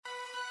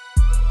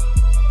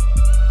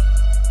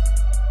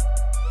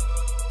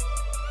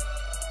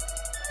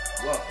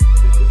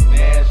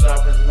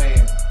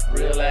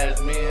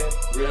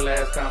Real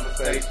ass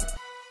conversation.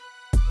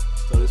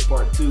 So this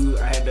part 2,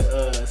 I had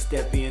to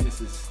step in. This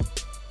is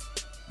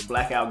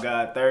Blackout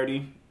God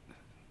 30.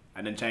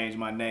 I done changed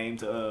my name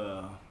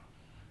to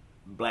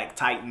Black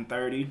Titan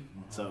 30.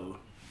 So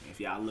if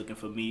y'all looking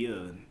for me,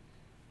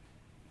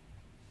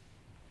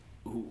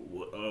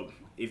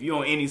 if you're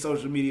on any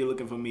social media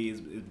looking for me,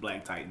 it's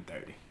Black Titan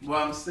 30.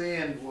 Well, I'm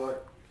saying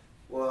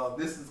well,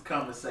 this is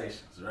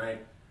conversations, right?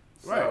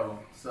 Right.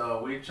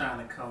 So we're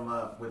trying to come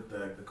up with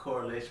the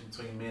correlation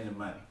between men and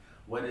money.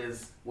 What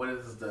is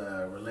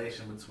the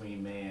relation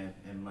between man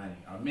and money,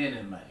 or men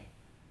and money?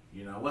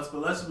 You know, what's the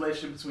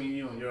relationship between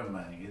you and your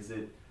money? Is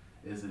it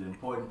an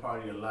important part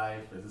of your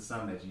life? Is it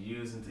something that you're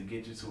using to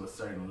get you to a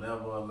certain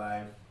level of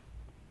life?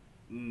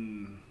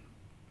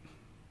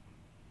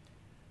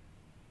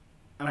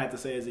 I have to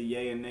say it's a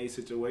yay and nay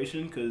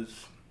situation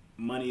because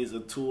money is a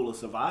tool of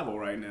survival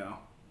right now.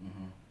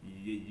 Mm-hmm.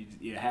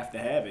 You have to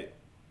have it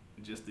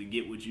just to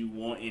get what you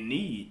want and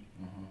need.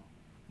 Mm-hmm.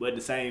 But at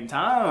the same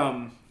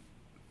time,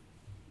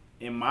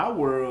 in my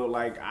world,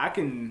 like, I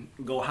can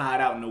go hide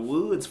out in the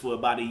woods for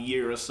about a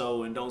year or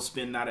so and don't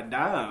spend not a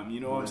dime. You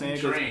know what I'm saying?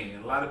 Train.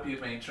 A lot of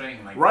people ain't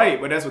trained like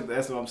right, that. But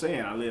that's what I'm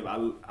saying.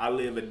 I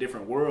live a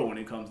different world when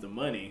it comes to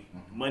money.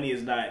 Mm-hmm. Money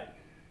is not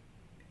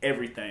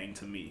everything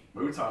to me.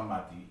 We're talking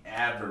about the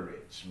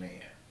average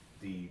man,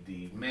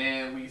 the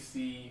man we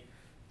see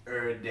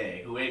every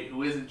day,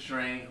 who isn't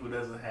trained, who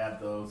doesn't have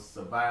those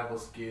survival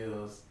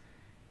skills.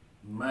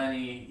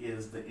 Money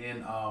is the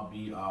end all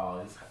be all.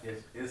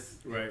 It's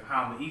right.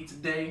 How I'm gonna eat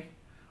today,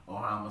 or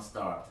how I'm gonna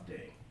starve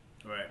today.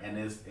 Right. And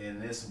it's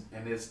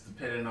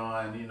depending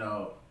on, you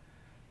know,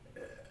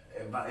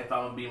 if I'm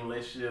gonna be in a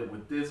relationship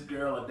with this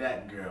girl or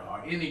that girl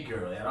or any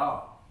girl at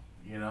all.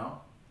 You know.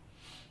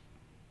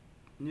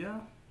 Yeah.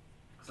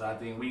 So I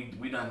think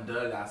we done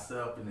dug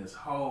ourselves in this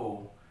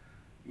hole,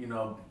 you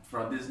know,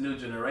 from this new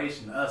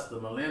generation, us the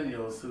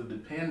millennials who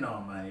depend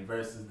on money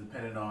versus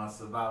depending on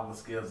survival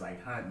skills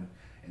like hunting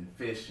and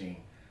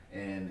fishing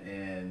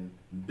and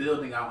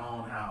building our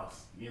own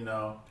house. You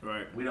know,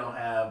 right? We don't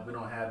have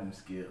them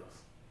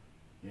skills.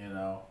 You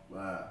know,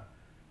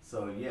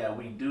 so yeah,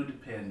 we do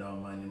depend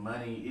on money.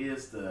 Money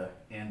is the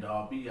end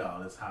all be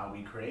all. It's how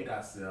we create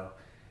ourselves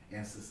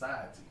in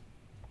society.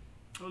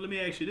 Well, let me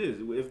ask you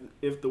this: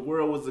 if the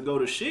world was to go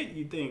to shit,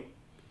 you think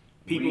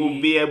people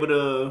would be able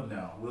to?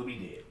 No, we'll be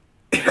dead.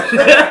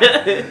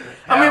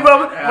 I mean,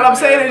 what I'm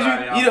saying is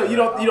you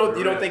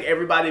don't think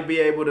everybody be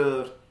able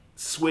to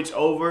switch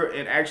over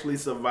and actually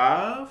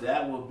survive?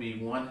 That will be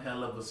one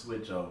hell of a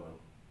switch over,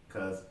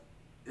 cause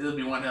it'll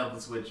be one hell of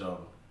a switch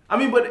over. I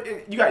mean, but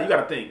you got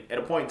to think at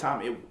a point in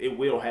time it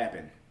will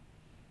happen,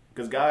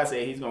 because God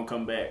said He's gonna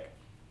come back.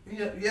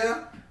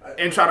 Yeah.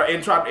 And try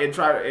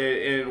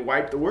to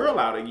wipe the world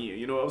out again.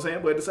 You know what I'm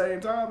saying? But at the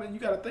same time, and you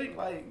got to think,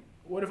 like,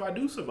 what if I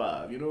do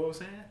survive? You know what I'm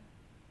saying?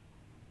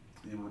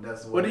 Yeah, well,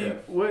 that's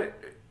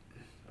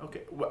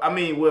Okay. I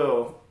mean,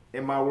 well,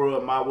 in my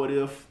world, my what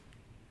if,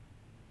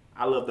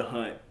 I love to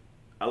hunt.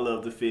 I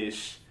love to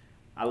fish.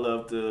 I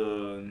love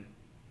to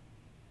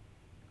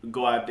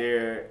go out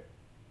there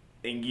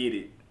and get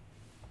it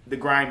the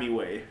grimy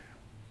way.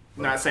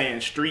 Not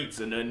saying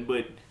streets or nothing,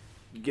 but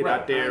get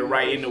out there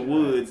in the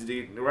woods.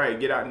 Right,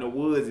 get out in the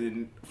woods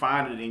and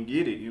find it and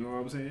get it. You know what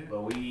I'm saying?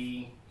 But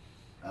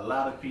a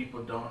lot of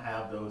people don't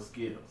have those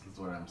skills. Is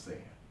what I'm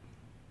saying.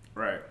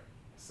 Right.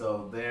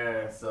 So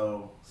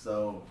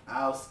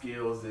our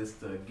skills is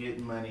to get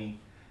money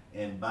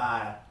and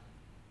buy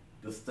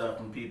the stuff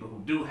from people who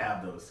do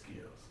have those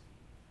skills.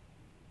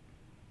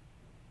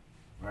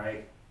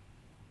 Right?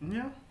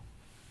 Yeah.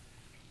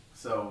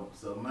 So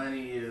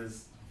money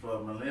is, for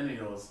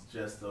millennials,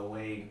 just a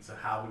way to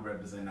how we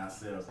represent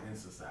ourselves in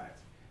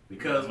society.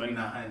 Because we're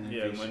not hunting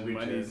and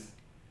fishing,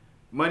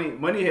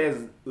 money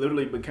has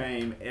literally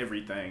became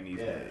everything these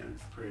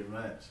days. Pretty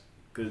much.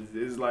 Because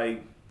it's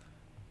like,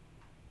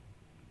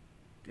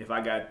 if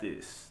I got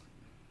this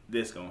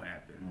gonna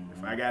happen. Mm-hmm.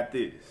 If I got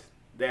this,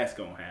 that's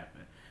gonna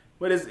happen.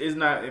 But it's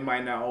not. It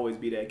might not always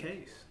be that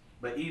case.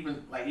 But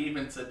even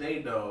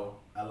today though,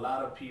 a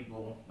lot of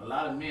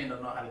men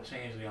don't know how to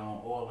change their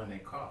own oil in their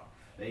car.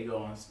 They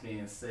go and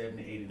spend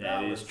 $70, $80.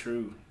 That is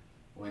true.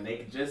 When they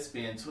could just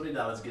spend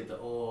 $20 to get the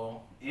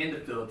oil and the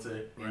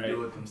filter and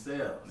do it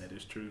themselves. That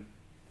is true.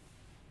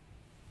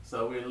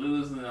 So we're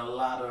losing a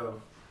lot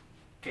of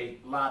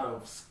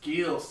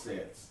skill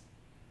sets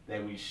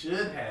that we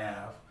should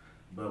have,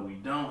 but we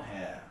don't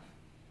have.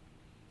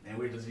 And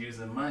we're just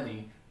using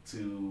money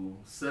to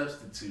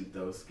substitute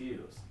those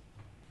skills.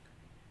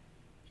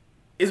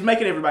 It's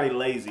making everybody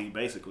lazy,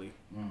 basically.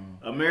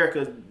 Mm-hmm.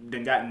 America's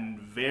been gotten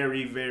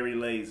very, very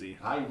lazy.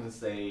 I even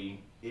say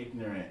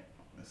ignorant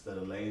instead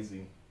of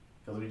lazy,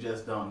 because we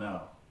just don't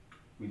know.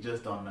 We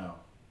just don't know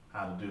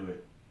how to do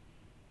it.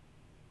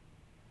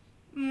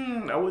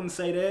 I wouldn't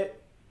say that,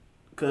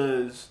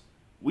 because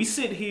we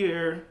sit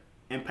here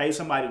and pay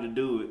somebody to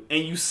do it,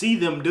 and you see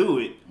them do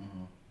it.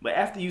 Mm-hmm. But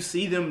after you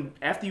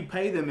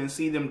pay them and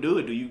see them do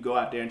it, do you go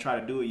out there and try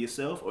to do it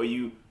yourself, or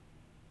you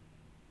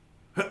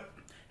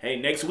hey,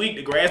 next week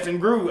the grass done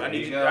grew. I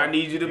need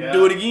you to Yeah.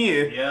 do it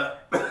again. Yeah.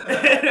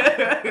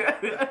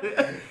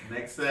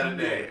 Next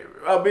Saturday.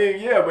 I mean,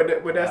 yeah, but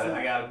that's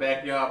I got a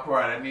backyard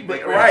party. I need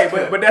that right. grass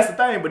cut. But that's the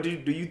thing. But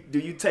do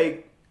you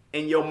take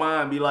in your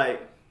mind, be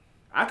like,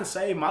 I could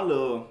save my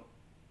little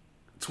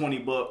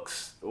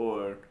 $20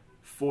 or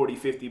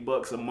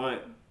 $40-$50 a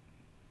month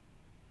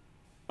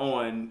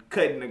on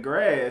cutting the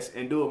grass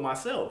and do it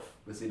myself.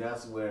 But see,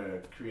 that's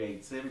where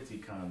creativity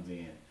comes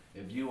in.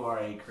 If you are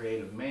a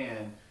creative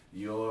man,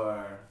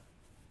 your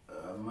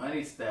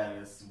money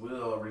status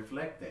will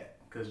reflect that,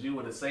 because you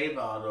would have saved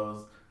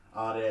all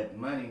that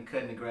money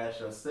cutting the grass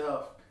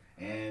yourself,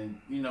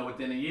 and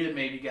within a year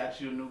maybe you got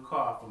you a new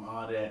car from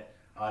all that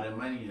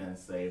money you done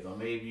saved, or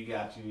maybe you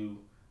got you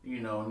a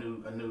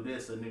new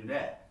this, a new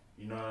that.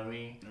 You know what I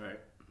mean? Right.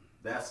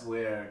 That's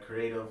where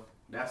creative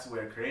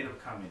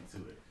come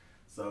into it.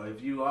 So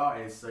if you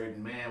are a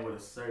certain man with a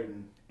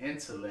certain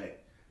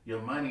intellect,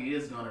 your money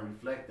is going to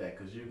reflect that,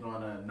 because you're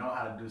going to know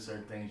how to do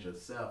certain things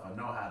yourself. I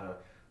know how to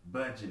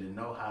budget and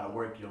know how to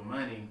work your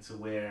money to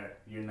where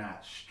you're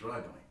not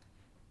struggling.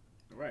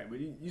 Right, but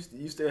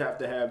you still have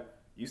to have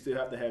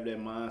that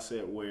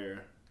mindset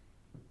where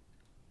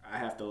I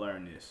have to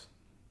learn this.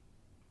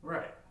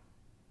 Right.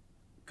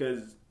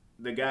 Because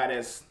the guy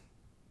that's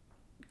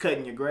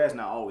cutting your grass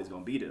not always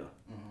going to be there.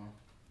 Mm-hmm.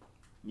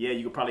 Yeah,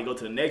 you could probably go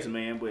to the next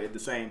man, but at the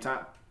same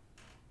time,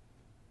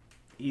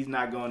 he's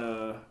not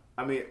gonna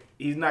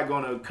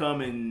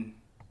come and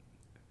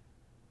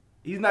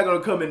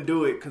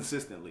do it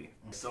consistently.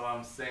 So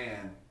I'm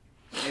saying,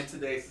 in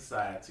today's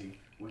society,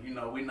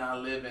 we're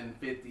not living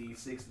 50,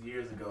 60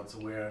 years ago to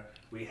where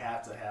we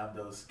have to have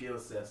those skill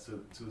sets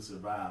to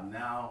survive.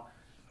 Now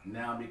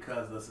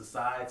because of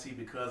society,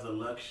 because of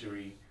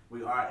luxury,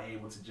 we are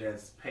able to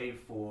just pay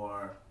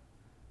for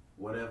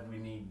whatever we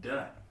need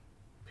done,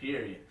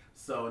 period.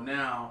 So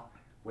now,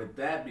 with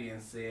that being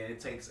said, it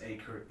takes a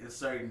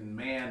certain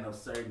man of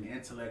certain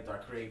intellect or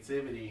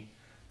creativity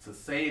to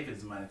save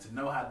his money, to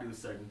know how to do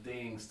certain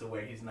things to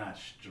where he's not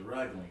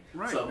struggling.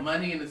 Right. So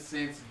money, in a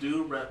sense,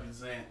 do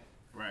represent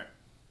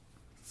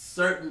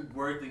certain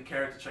worth and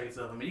character traits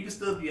of him. And you can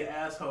still be an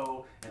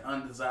asshole and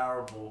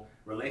undesirable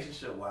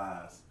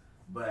relationship-wise,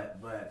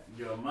 but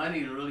your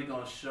money is really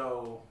going to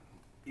show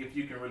if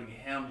you can really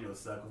handle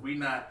yourself. We're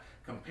not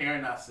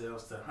comparing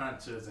ourselves to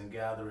hunters and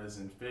gatherers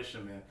and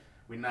fishermen.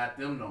 We're not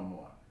them no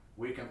more.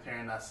 We're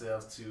comparing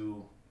ourselves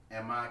to,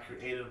 am I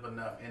creative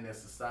enough in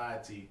this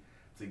society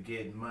to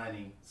get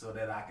money so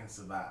that I can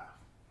survive?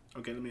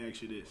 Okay, let me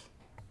ask you this: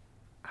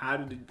 How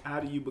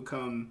do you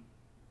become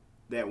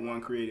that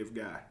one creative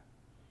guy?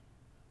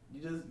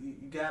 You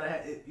gotta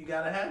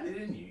have it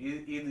in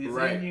you. Either it's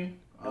Right. in you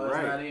or it's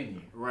not in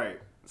you. Right.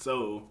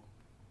 So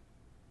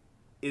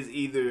it's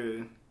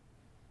either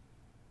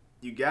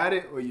you got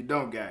it or you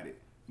don't got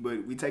it.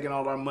 But we taking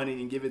all our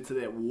money and give it to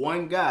that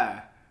one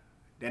guy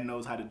that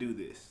knows how to do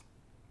this.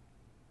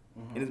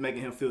 Mm-hmm. And it's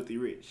making him filthy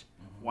rich.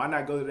 Mm-hmm. Why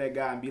not go to that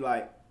guy and be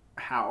like,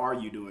 how are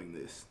you doing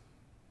this?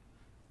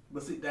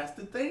 But see, that's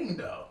the thing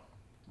though.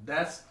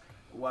 That's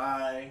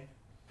why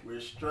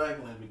we're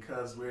struggling,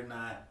 because we're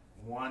not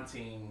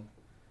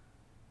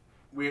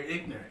we're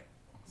ignorant.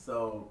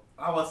 So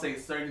I would say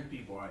certain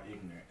people are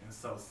ignorant. And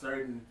so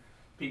certain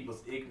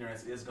people's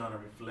ignorance is going to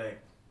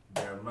reflect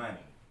their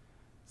money.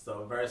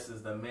 So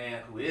versus the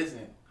man who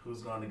isn't,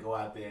 who's going to go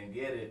out there and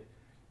get it,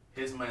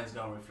 his money's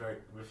going to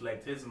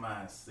reflect his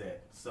mindset.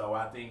 So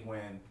I think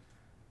when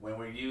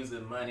we're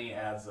using money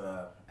as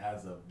a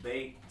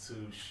bait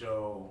to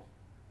show,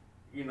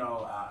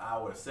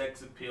 our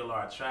sex appeal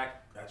or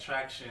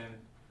attraction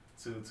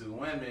to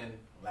women,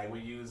 like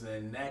we're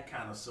using that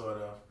kind of sort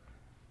of,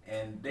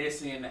 and they're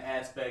seeing the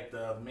aspect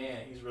of, man,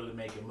 he's really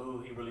making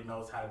moves, he really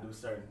knows how to do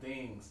certain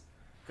things,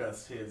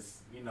 because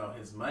his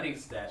money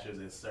stature is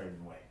a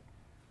certain way.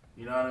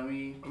 You know what I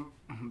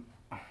mean?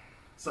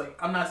 So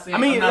I'm not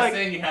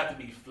saying you have to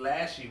be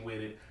flashy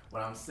with it.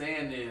 What I'm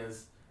saying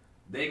is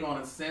they're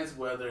gonna sense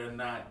whether or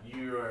not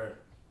you're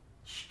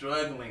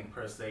struggling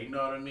per se. You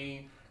know what I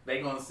mean?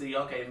 They're gonna see,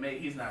 okay, maybe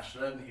he's not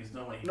struggling. He's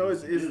doing what he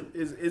needs to do.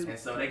 And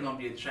so they're gonna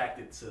be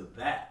attracted to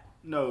that.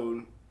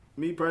 No,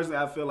 me personally,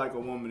 I feel like a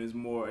woman is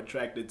more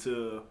attracted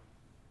to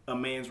a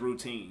man's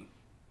routine.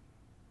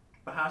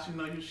 But how she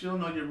know you? She'll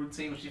know your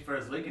routine when she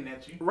first looking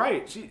at you.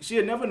 Right.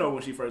 She'll never know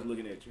when she first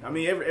looking at you. I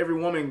mean, every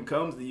woman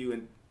comes to you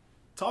and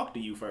talk to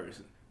you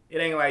first. It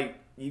ain't like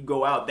you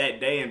go out that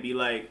day and be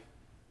like,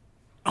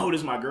 oh, this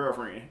is my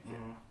girlfriend.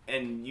 Mm-hmm.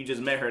 And you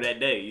just met her that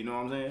day. You know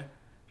what I'm saying?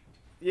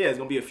 Yeah, it's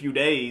going to be a few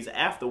days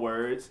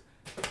afterwards.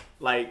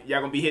 Like, y'all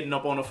going to be hitting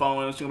up on the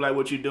phone. She's going to be like,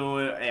 what you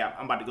doing? Hey,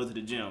 I'm about to go to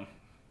the gym.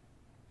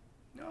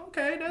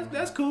 Okay,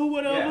 that's cool,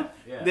 whatever.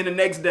 Yeah. Then the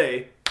next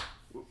day,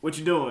 what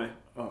you doing?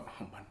 Oh,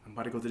 I'm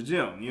about to go to the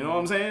gym. You know what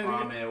I'm saying?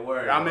 I'm at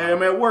work. I'm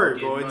at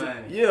work.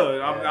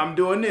 I'm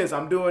doing this.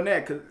 I'm doing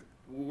that. Because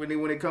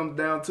when it comes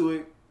down to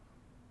it,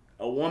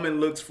 a woman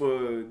looks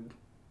for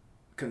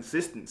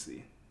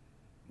consistency.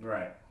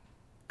 Right.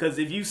 Because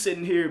if you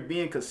sitting here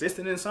being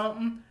consistent in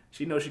something,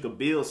 she knows she could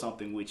build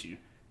something with you.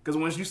 Because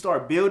once you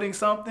start building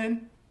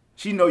something,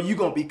 She know you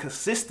gonna be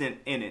consistent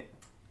in it,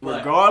 But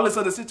regardless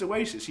of the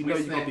situation. She know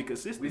you gonna be we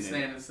consistent. In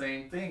saying it. the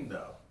same thing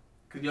though,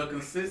 because your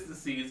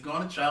consistency is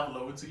going to travel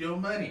over to your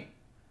money.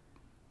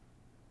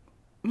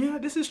 Yeah,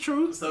 this is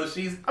true. So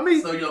she's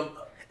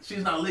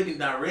not looking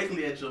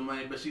directly at your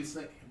money, but she's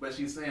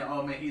saying,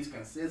 oh man, he's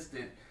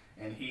consistent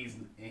and he's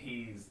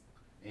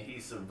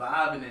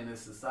surviving in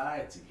this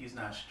society. He's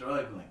not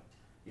struggling,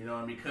 you know,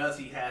 and because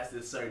he has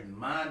this certain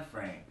mind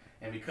frame,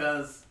 and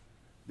because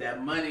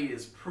that money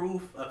is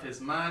proof of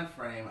his mind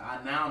frame, I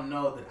now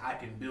know that I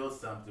can build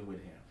something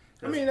with him.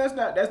 I mean, that's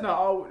not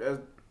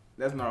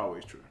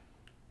always true,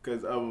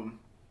 because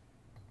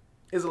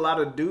there's a lot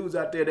of dudes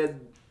out there that's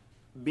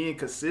being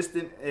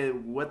consistent at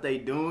what they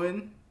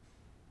doing,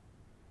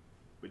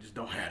 but just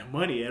don't have the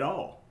money at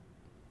all.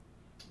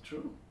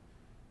 True.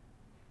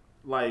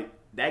 Like,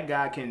 that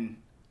guy can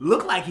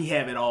look like he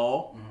have it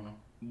all,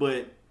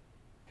 but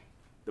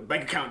the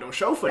bank account don't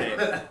show for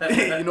that.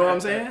 You know what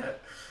I'm saying?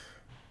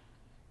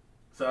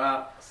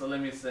 So let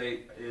me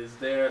say, is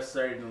there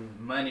certain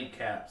money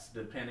caps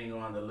depending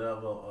on the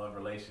level of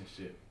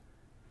relationship?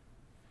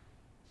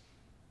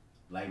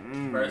 Like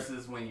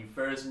versus when you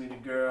first meet a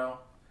girl,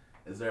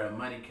 is there a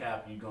money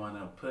cap you're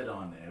gonna put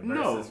on there?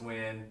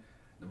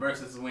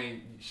 Versus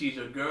when she's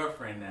your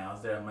girlfriend now,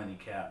 is there a money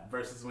cap?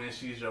 Versus when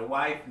she's your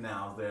wife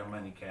now, is there a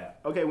money cap?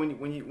 Okay,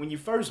 when you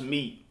first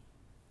meet,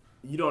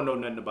 you don't know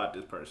nothing about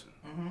this person.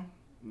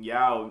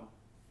 Y'all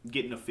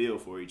getting a feel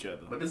for each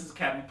other. But this is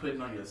cap you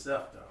putting on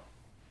yourself though.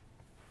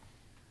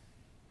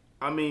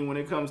 I mean, when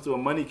it comes to a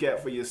money cap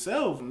for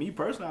yourself, me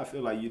personally, I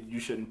feel like you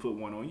shouldn't put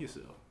one on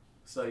yourself.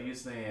 So you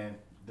saying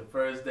the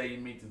first day you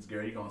meet this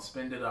girl, you're gonna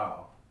spend it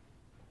all?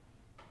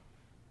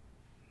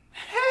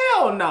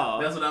 Hell no.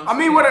 That's what I'm saying. I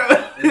mean, what?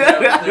 Is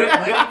there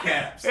money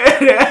caps you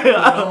put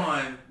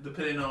on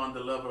depending on the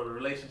level of the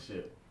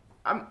relationship?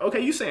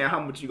 Okay, you saying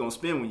how much you gonna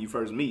spend when you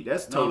first meet?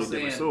 That's a totally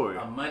different story.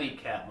 A money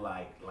cap,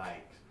 like,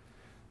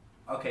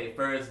 okay,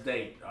 first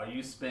date, are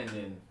you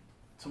spending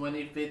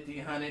 20, 50,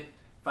 100,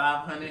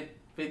 500,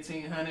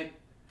 1500?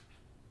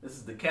 This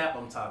is the cap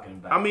I'm talking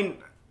about. I mean,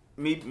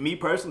 me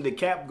personally, the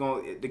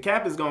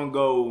cap is gonna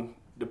go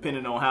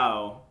depending on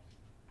how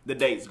the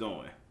date's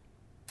going.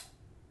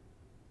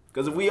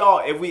 Because if we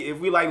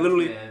like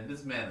literally,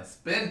 this man a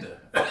spender.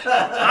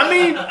 I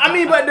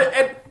mean, but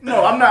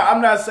no, I'm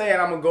not saying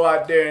I'm gonna go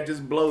out there and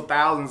just blow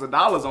thousands of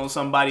dollars on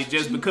somebody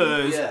just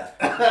because,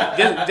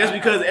 just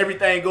because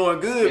everything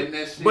going good.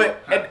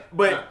 But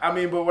I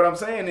mean, but what I'm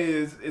saying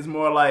is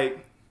more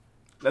like,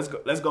 let's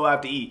go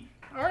out to eat.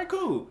 All right,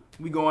 cool.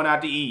 We going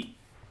out to eat.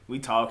 We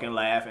talking,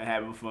 laughing,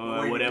 having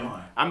fun,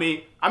 whatever. I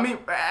mean. You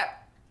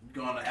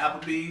going to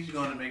Applebee's? You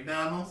going to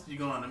McDonald's? You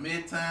going to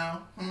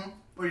Midtown?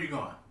 Where you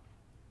going?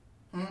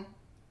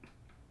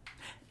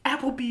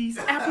 Applebee's.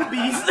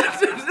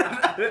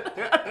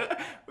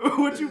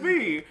 What you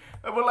mean?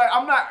 But like,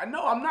 I'm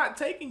not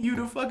taking you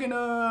to fucking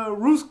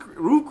Ruth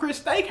Chris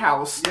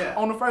Steakhouse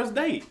on the first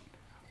date.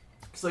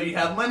 So you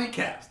have money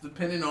caps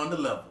depending on the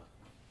level.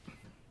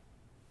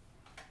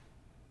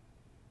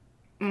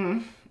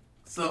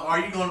 So are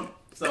you gonna?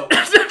 So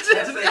let's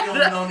say you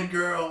only known the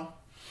girl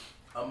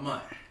a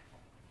month,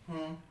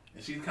 and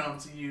she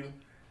comes to you,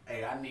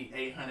 hey, I need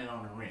 $800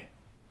 on the rent.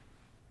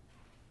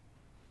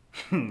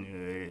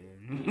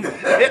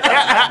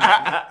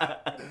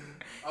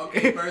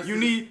 Okay, versus you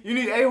need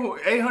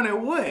 800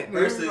 what?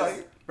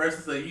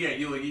 Versus a year,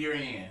 you a year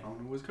in. I don't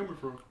know where it's coming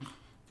from.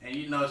 And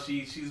you know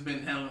she's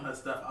been handling her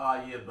stuff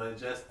all year, but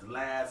just the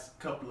last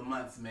couple of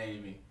months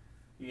maybe,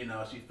 you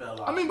know, she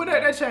fell off. I mean, but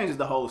that changes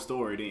the whole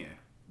story then.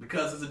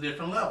 Because it's a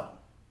different level.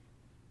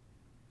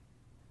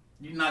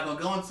 You're not gonna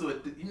go into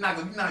it. You're not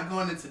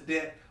going into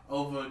debt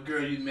over a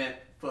girl you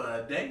met for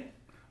a day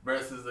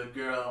versus a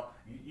girl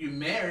you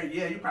married.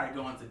 Yeah, you probably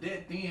go into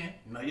debt then.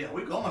 You know, yeah,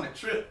 we go on a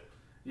trip.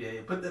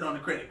 Yeah, put that on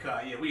the credit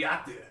card. Yeah, we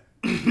out there.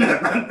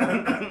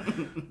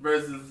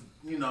 Versus,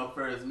 you know,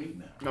 first meet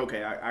now.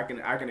 Okay, I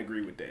can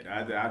agree with that.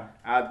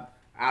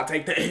 I'll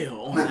take the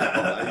L.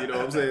 You know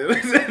what I'm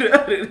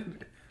saying?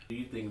 Do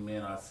you think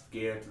men are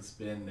scared to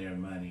spend their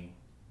money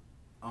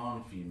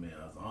on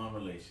females, on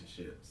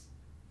relationships?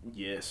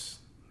 Yes,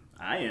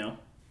 I am.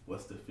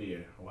 What's the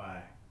fear?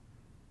 Why?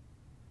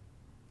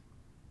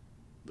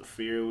 The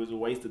fear was a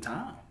waste of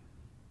time.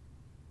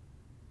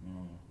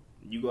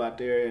 You go out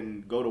there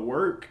and go to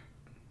work,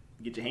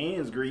 get your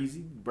hands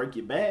greasy, break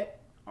your back,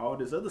 all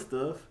this other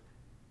stuff,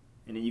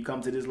 and then you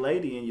come to this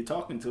lady and you're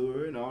talking to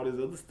her and all this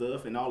other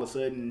stuff, and all of a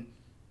sudden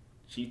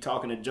she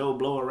talking to Joe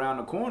Blow around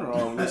the corner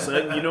all of a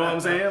sudden. You know what I'm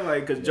saying?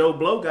 Like, because Joe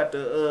Blow got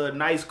the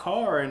nice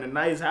car and a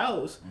nice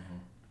house.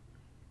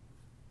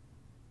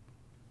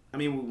 I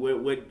mean,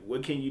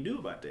 what can you do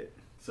about that?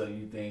 So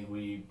you think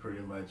we pretty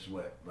much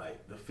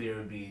like the fear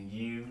of being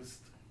used?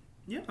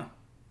 Yeah.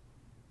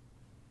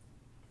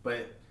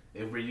 But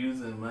if we're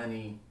using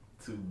money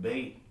to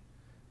bait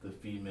the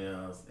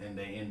females and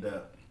they end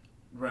up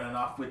running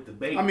off with the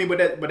bait. I mean, but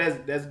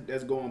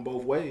that's going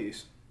both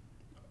ways.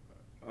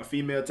 A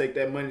female take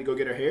that money to go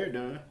get her hair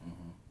done,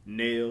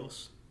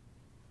 nails,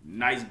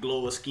 nice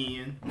glow of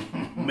skin,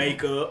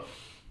 makeup.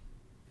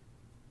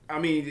 I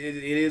mean, it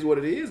is what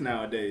it is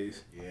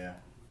nowadays. Yeah.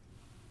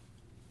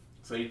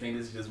 So you think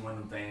this is just one of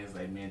them things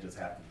like men just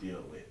have to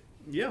deal with?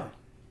 Yeah.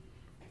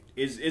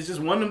 It's just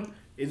one of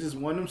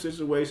them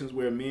situations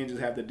where men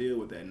just have to deal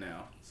with that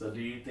now. So do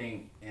you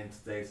think in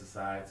today's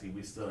society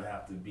we still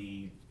have to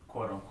be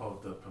quote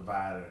unquote the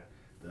provider,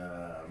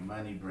 the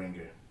money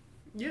bringer?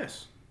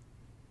 Yes.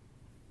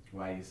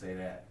 Why you say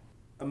that?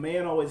 A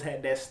man always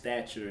had that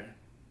stature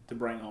to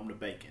bring home the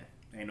bacon.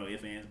 Ain't no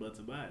ifs, ands, buts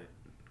about it.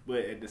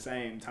 But at the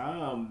same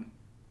time,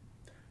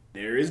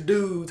 there is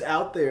dudes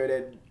out there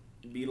that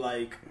be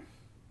like,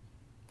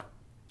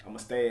 I'm a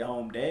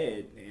stay-at-home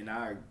dad, and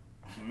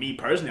me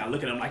personally, I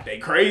look at them like they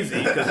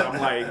crazy because I'm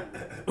like,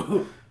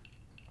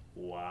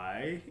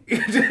 why?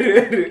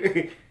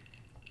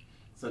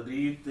 So do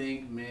you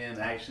think men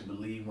actually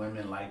believe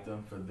women like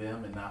them for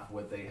them and not for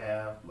what they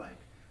have, like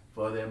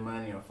for their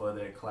money or for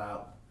their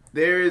clout?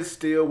 There is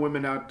still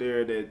women out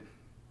there that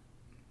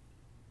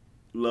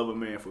love a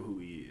man for who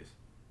he is.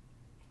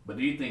 But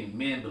do you think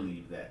men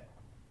believe that?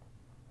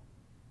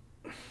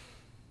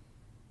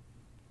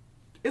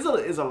 It's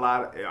a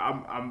lot.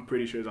 I'm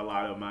pretty sure there's a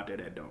lot of them out there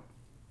that don't.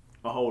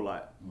 A whole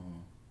lot. Mm-hmm.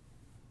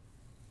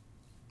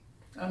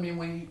 I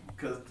mean,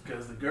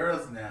 because the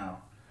girls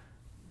now,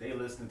 they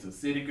listen to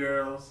City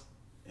Girls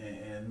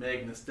and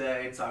Megan Thee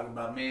Stallion talking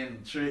about men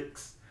and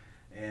tricks,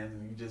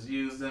 and you just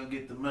use them,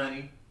 get the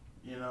money.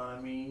 You know what I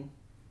mean?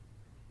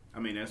 I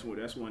mean, that's one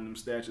of them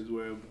statutes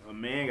where a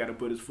man got to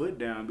put his foot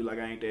down and be like,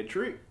 I ain't that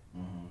trick.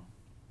 Mm-hmm.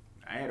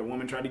 I had a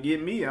woman try to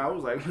get me. I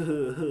was like,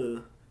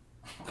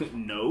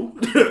 no.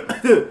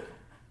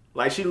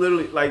 Like, she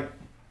literally, like,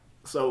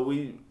 so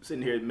we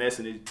sitting here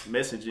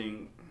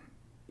messaging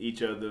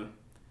each other.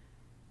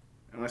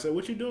 And I said,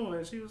 what you doing?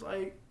 And she was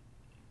like,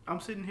 I'm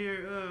sitting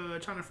here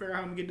trying to figure out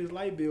how I'm going to get this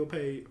light bill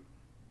paid.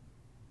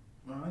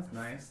 Oh, that's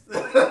nice. No,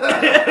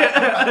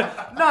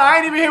 I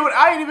ain't even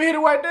hit it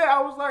right there.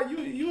 I was like,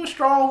 you a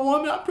strong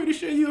woman. I'm pretty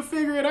sure you'll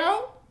figure it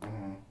out.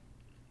 Mm-hmm.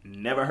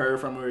 Never heard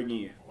from her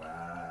again.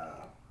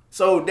 Wow.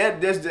 So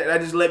that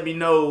just let me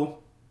know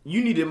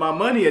you needed my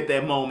money at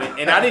that moment,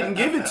 and I didn't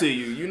give it to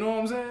you. You know what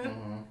I'm saying?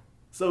 Mm-hmm.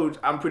 So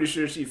I'm pretty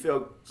sure she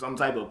felt some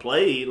type of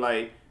play,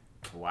 like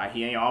why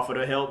he ain't offered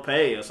to help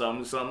pay or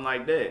something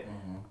like that.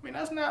 Mm-hmm. I mean,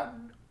 that's not.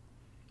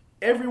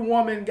 Every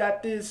woman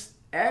got this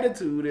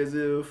attitude as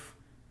if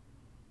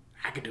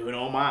I could do it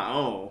on my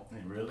own.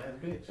 Real ass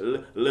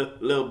bitch.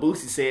 Lil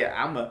Boosie said,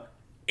 I'm a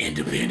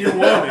independent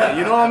woman.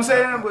 You know what I'm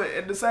saying? But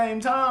at the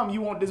same time,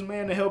 you want this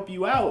man to help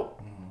you out.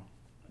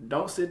 Mm-hmm.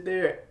 Don't sit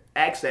there,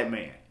 ask that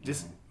man.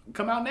 Just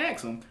come out and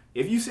ask him.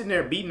 If you sitting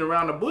there beating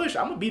around the bush,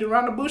 I'm going to beat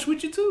around the bush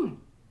with you too.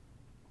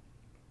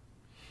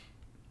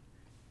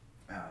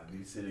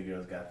 These city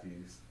girls got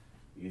these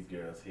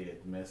girls'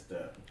 heads messed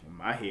up.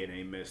 My head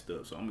ain't messed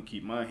up, so I'm going to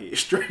keep my head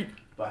straight.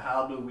 But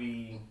how do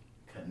we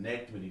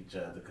connect with each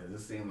other? Because it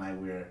seems like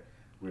we're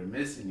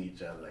missing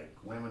each other. Like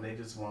women, they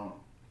just want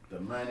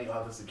the money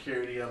or the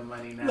security of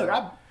money now.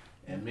 Look,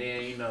 and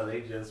men, you know,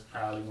 they just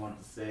probably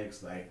want the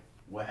sex. Like,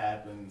 what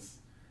happens?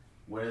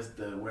 Where's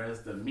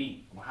the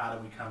meat? How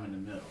do we come in the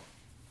middle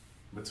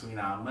between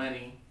our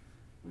money,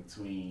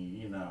 between,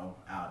 you know,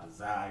 our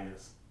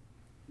desires?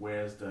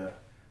 Where's the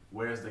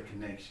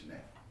connection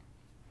at?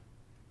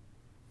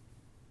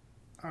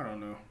 I don't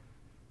know.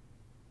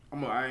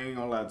 I ain't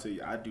gonna lie to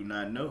you. I do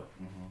not know.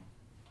 Mm-hmm.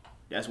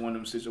 That's one of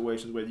them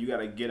situations where you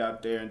gotta get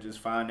out there and just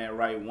find that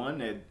right one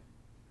that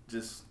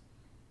just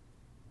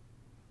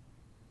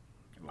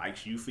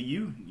likes you for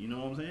you. You know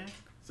what I'm saying?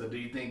 So do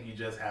you think you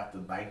just have to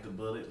bite the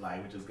bullet?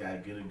 Like, we just gotta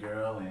get a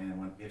girl,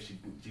 and if she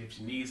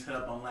needs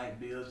help on light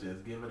bills,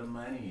 just give her the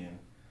money and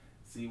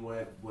see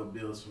what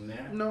builds from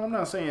there? No, I'm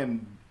not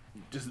saying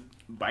just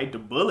bite the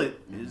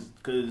bullet. Is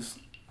because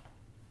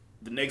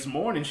the next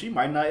morning she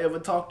might not ever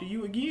talk to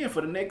you again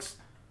for the next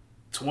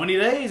 20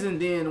 days,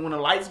 and then when the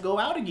lights go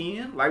out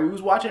again, like we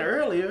was watching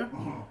earlier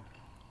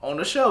on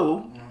the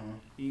show,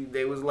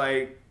 they was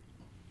like,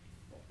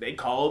 they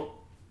called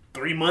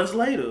 3 months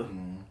later,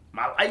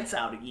 my lights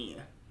out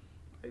again.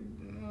 Like,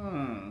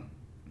 you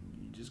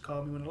just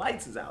called me when the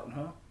lights is out,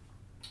 huh?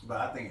 But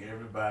I think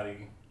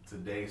everybody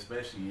today,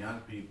 especially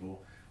young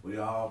people, we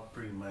all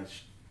pretty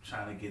much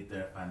trying to get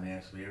there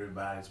financially.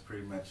 Everybody's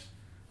pretty much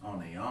on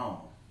their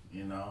own,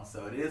 you know?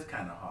 So it is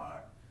kind of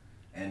hard.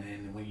 And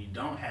then when you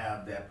don't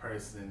have that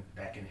person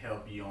that can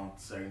help you on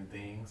certain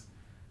things,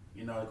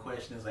 you know, the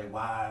question is like,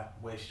 why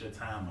waste your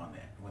time on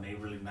that when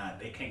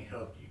they can't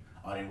help you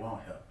or they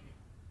won't help you?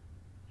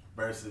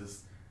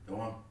 Versus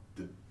the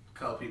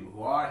couple people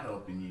who are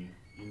helping you,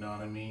 you know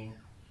what I mean?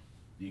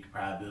 You can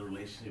probably build a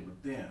relationship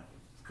with them.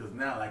 Because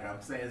now, like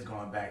I'm saying, it's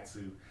going back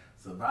to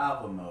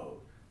survival mode.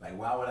 Like,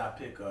 why would I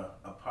pick a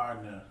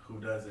partner who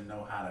doesn't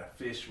know how to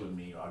fish with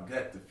me or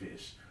gut the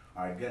fish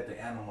or gut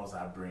the animals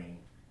I bring?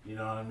 You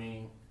know what I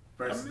mean?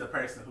 Versus the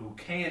person who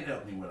can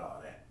help me with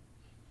all that.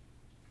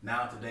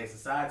 Now in today's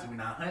society, we're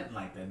not hunting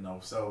like that, no.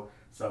 So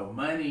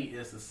money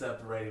is the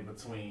separator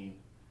between,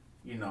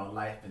 you know,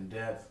 life and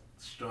death,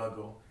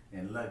 struggle,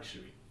 and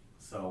luxury.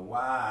 So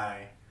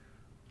why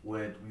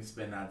would we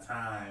spend our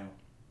time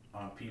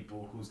on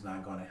people who's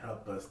not going to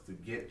help us to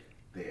get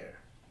there.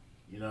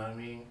 You know what I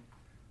mean?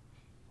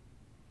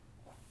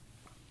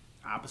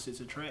 Opposites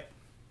attract.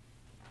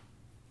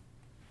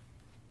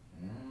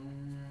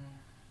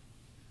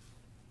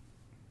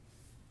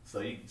 So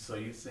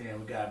you saying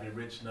we gotta be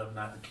rich enough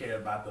not to care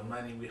about the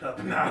money we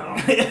helping out on?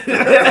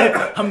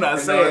 I'm not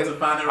saying to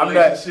find a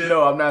relationship.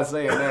 I'm not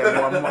saying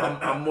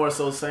that. I'm more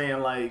so saying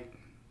like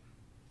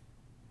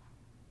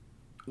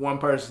one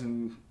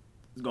person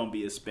is gonna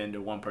be a spender,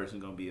 one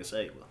person gonna be a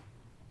saver.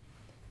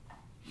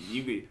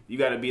 You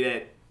got to be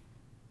that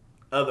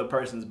other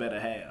person's better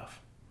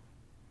half,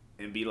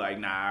 and be like,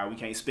 nah, we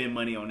can't spend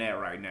money on that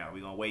right now.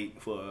 We gonna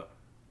wait for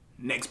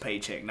next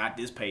paycheck, not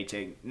this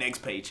paycheck, next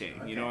paycheck.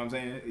 Okay. You know what I'm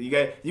saying? You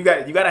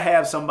got to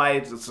have somebody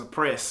to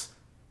suppress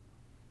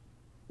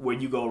where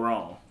you go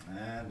wrong.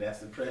 That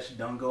suppression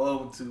don't go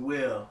over too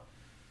well.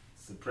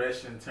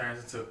 Suppression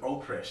turns into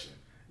oppression.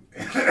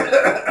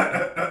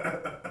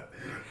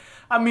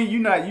 I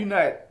mean,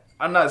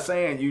 I'm not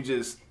saying you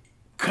just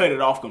cut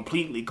it off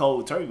completely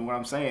cold turkey. What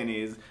I'm saying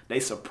is they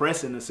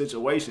suppressing the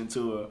situation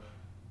to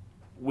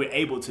we're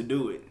able to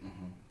do it.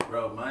 Mm-hmm.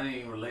 Bro,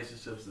 money in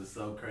relationships is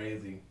so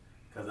crazy.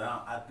 Because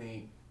I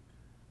think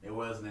it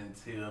wasn't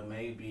until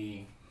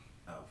maybe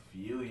a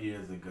few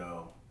years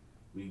ago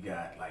we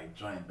got like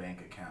joint bank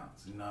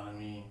accounts. You know what I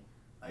mean?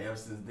 Like ever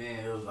since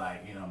then it was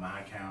like, you know, my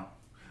account,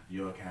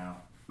 your account.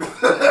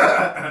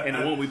 And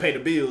the one we pay the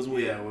bills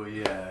with. Yeah, well,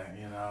 yeah,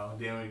 you know.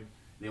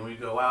 Then we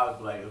go out,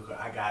 it's like, okay,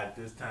 I got it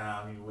this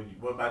time.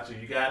 What about you?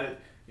 You got it?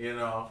 You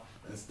know,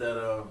 instead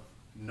of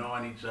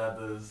knowing each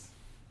other's,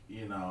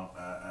 you know,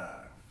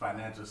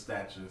 financial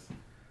statures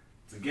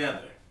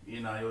together.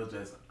 You know, it was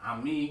just,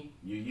 I'm me,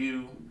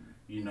 you,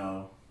 you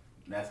know,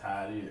 that's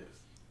how it is.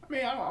 I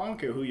mean, I don't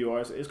care who you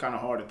are. It's kind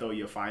of hard to throw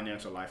your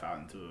financial life out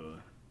into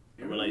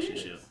a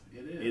relationship.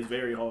 It is. It's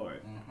very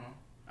hard. Mm-hmm.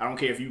 I don't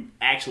care if you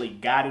actually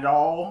got it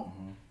all.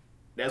 Mm-hmm.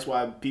 That's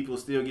why people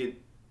still get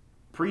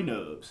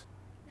prenubs.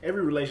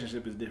 Every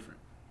relationship is different.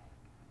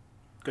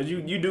 Because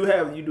you do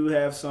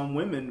have some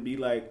women be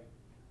like,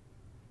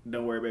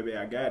 don't worry, baby,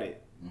 I got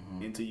it,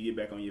 until you get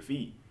back on your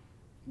feet.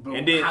 But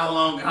and then, how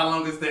long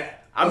is that?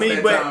 What's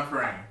that time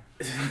frame?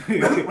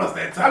 What's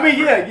that time frame?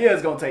 Yeah,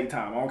 it's gonna take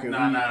time. I don't care.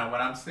 No.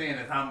 What I'm saying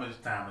is how much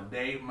time? A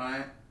day,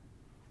 month,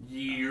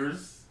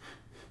 years?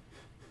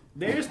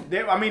 There's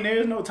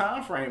no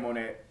time frame on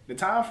that. The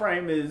time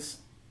frame is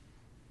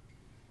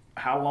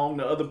how long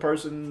the other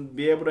person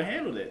be able to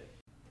handle it.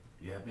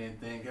 You have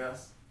anything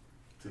else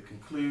to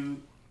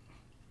conclude?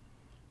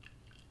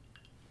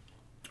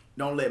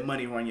 Don't let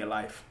money run your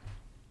life.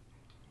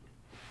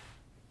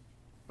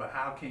 But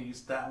how can you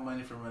stop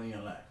money from running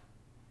your life?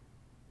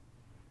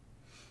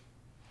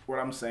 What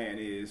I'm saying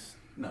is...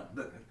 No,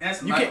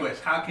 answer my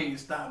question. How can you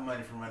stop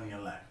money from running your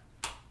life?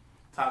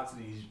 Talk to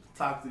these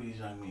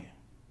young men.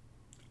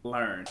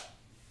 Learn.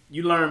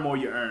 You learn more,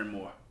 you earn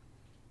more.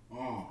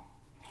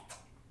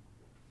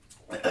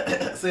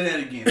 Say that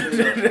again.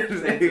 Say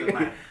it to the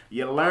mic.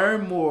 You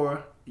learn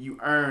more, you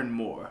earn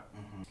more.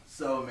 Mm-hmm.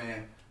 So,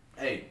 man,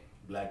 hey,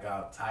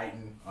 Blackout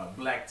Titan, or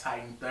Black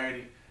Titan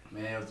 30,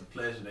 man, it was a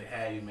pleasure to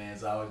have you, man.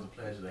 It's always a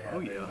pleasure to have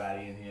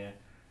everybody in here.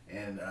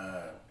 And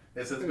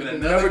this has been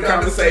another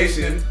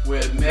conversation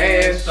with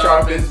Man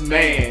Sharpens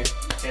Man.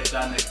 Catch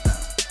y'all next time.